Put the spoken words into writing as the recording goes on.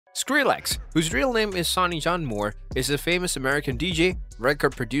Skrillex, whose real name is Sonny John Moore, is a famous American DJ,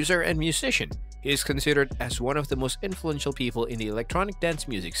 record producer, and musician. He is considered as one of the most influential people in the electronic dance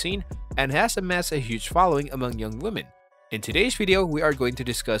music scene and has amassed a huge following among young women. In today's video, we are going to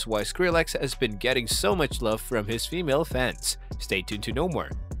discuss why Skrillex has been getting so much love from his female fans. Stay tuned to know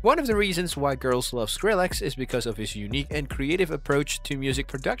more. One of the reasons why girls love Skrillex is because of his unique and creative approach to music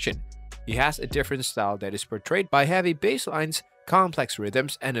production. He has a different style that is portrayed by heavy bass lines, complex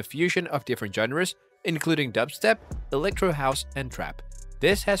rhythms, and a fusion of different genres, including dubstep, electro house, and trap.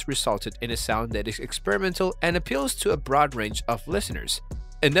 This has resulted in a sound that is experimental and appeals to a broad range of listeners.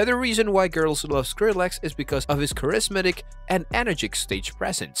 Another reason why girls love Skrillex is because of his charismatic and energetic stage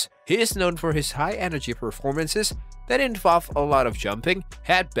presence. He is known for his high-energy performances that involve a lot of jumping,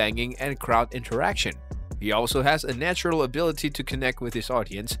 head-banging, and crowd interaction. He also has a natural ability to connect with his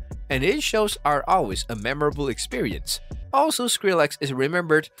audience, and his shows are always a memorable experience. Also, Skrillex is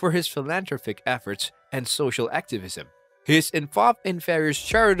remembered for his philanthropic efforts and social activism. He is involved in various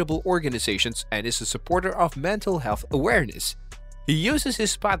charitable organizations and is a supporter of mental health awareness. He uses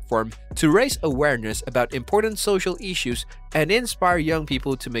his platform to raise awareness about important social issues and inspire young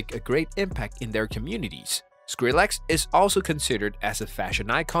people to make a great impact in their communities. Skrillex is also considered as a fashion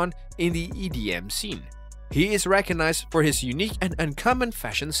icon in the EDM scene. He is recognized for his unique and uncommon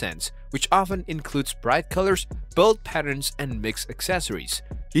fashion sense, which often includes bright colors, bold patterns, and mixed accessories.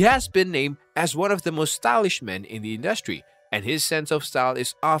 He has been named as one of the most stylish men in the industry, and his sense of style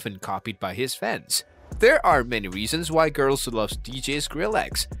is often copied by his fans. There are many reasons why girls love DJ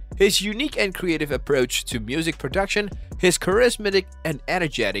Skrillex. His unique and creative approach to music production, his charismatic and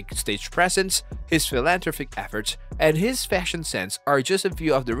energetic stage presence, his philanthropic efforts, and his fashion sense are just a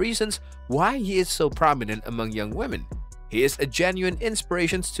few of the reasons why he is so prominent among young women. He is a genuine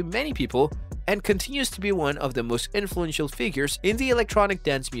inspiration to many people and continues to be one of the most influential figures in the electronic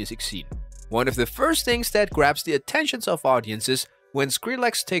dance music scene. One of the first things that grabs the attentions of audiences when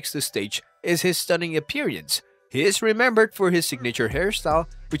Skrillex takes the stage is his stunning appearance. He is remembered for his signature hairstyle,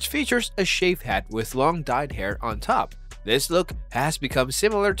 which features a shaved head with long dyed hair on top. This look has become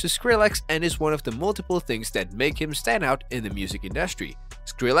similar to Skrillex and is one of the multiple things that make him stand out in the music industry.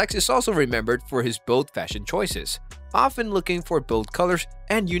 Skrillex is also remembered for his bold fashion choices, often looking for bold colors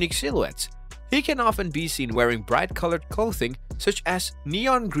and unique silhouettes. He can often be seen wearing bright colored clothing such as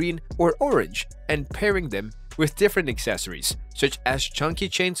neon green or orange and pairing them with different accessories such as chunky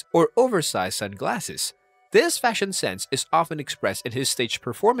chains or oversized sunglasses. This fashion sense is often expressed in his stage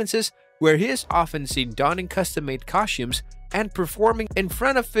performances, where he is often seen donning custom-made costumes and performing in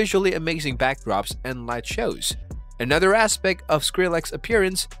front of visually amazing backdrops and light shows. Another aspect of Skrillex's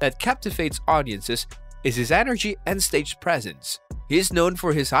appearance that captivates audiences is his energy and stage presence. He is known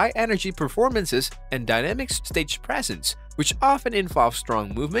for his high-energy performances and dynamic stage presence, which often involve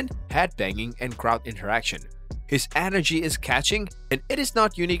strong movement, headbanging, and crowd interaction. His energy is catching, and it is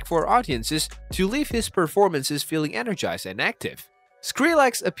not unique for audiences to leave his performances feeling energized and active.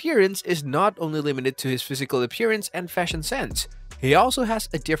 Skrillex's appearance is not only limited to his physical appearance and fashion sense. He also has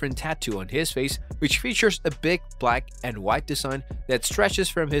a different tattoo on his face, which features a big black and white design that stretches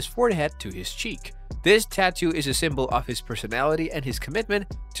from his forehead to his cheek. This tattoo is a symbol of his personality and his commitment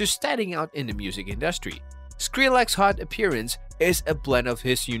to standing out in the music industry. Skrillex's hot appearance is a blend of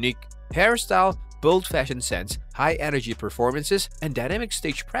his unique hairstyle, bold fashion sense, high-energy performances, and dynamic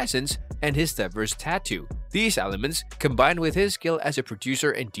stage presence, and his diverse tattoo. These elements, combined with his skill as a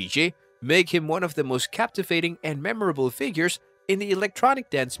producer and DJ, make him one of the most captivating and memorable figures in the electronic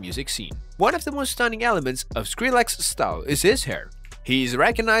dance music scene. One of the most stunning elements of Skrillex's style is his hair. He is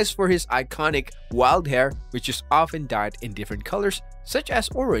recognized for his iconic wild hair, which is often dyed in different colors such as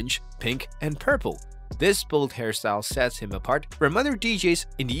orange, pink, and purple. This bold hairstyle sets him apart from other DJs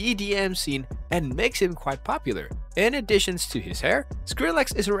in the EDM scene and makes him quite popular. In addition to his hair,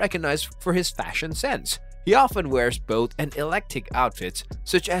 Skrillex is recognized for his fashion sense. He often wears bold and eclectic outfits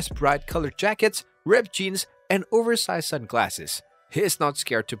such as bright colored jackets, ripped jeans, and oversized sunglasses. He is not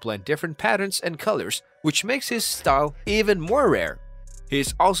scared to blend different patterns and colors, which makes his style even more rare. He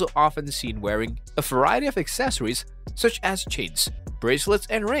is also often seen wearing a variety of accessories such as chains, bracelets,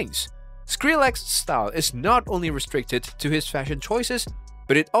 and rings. Skrillex's style is not only restricted to his fashion choices,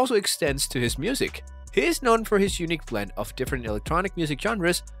 but it also extends to his music. He is known for his unique blend of different electronic music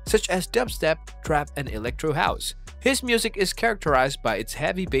genres such as dubstep, trap, and electro house. His music is characterized by its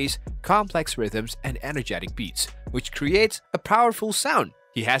heavy bass, complex rhythms, and energetic beats, which creates a powerful sound.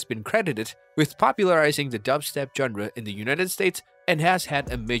 He has been credited with popularizing the dubstep genre in the United States and has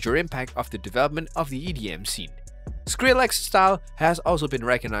had a major impact of the development of the EDM scene. Skrillex's style has also been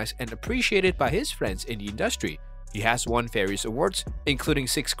recognized and appreciated by his friends in the industry. He has won various awards, including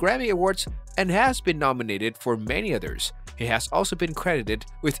 6 Grammy Awards, and has been nominated for many others. He has also been credited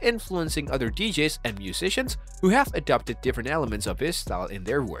with influencing other DJs and musicians who have adopted different elements of his style in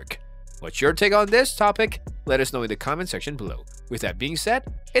their work. What's your take on this topic? Let us know in the comment section below. With that being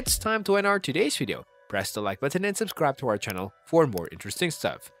said, it's time to end our today's video. Press the like button and subscribe to our channel for more interesting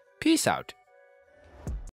stuff. Peace out.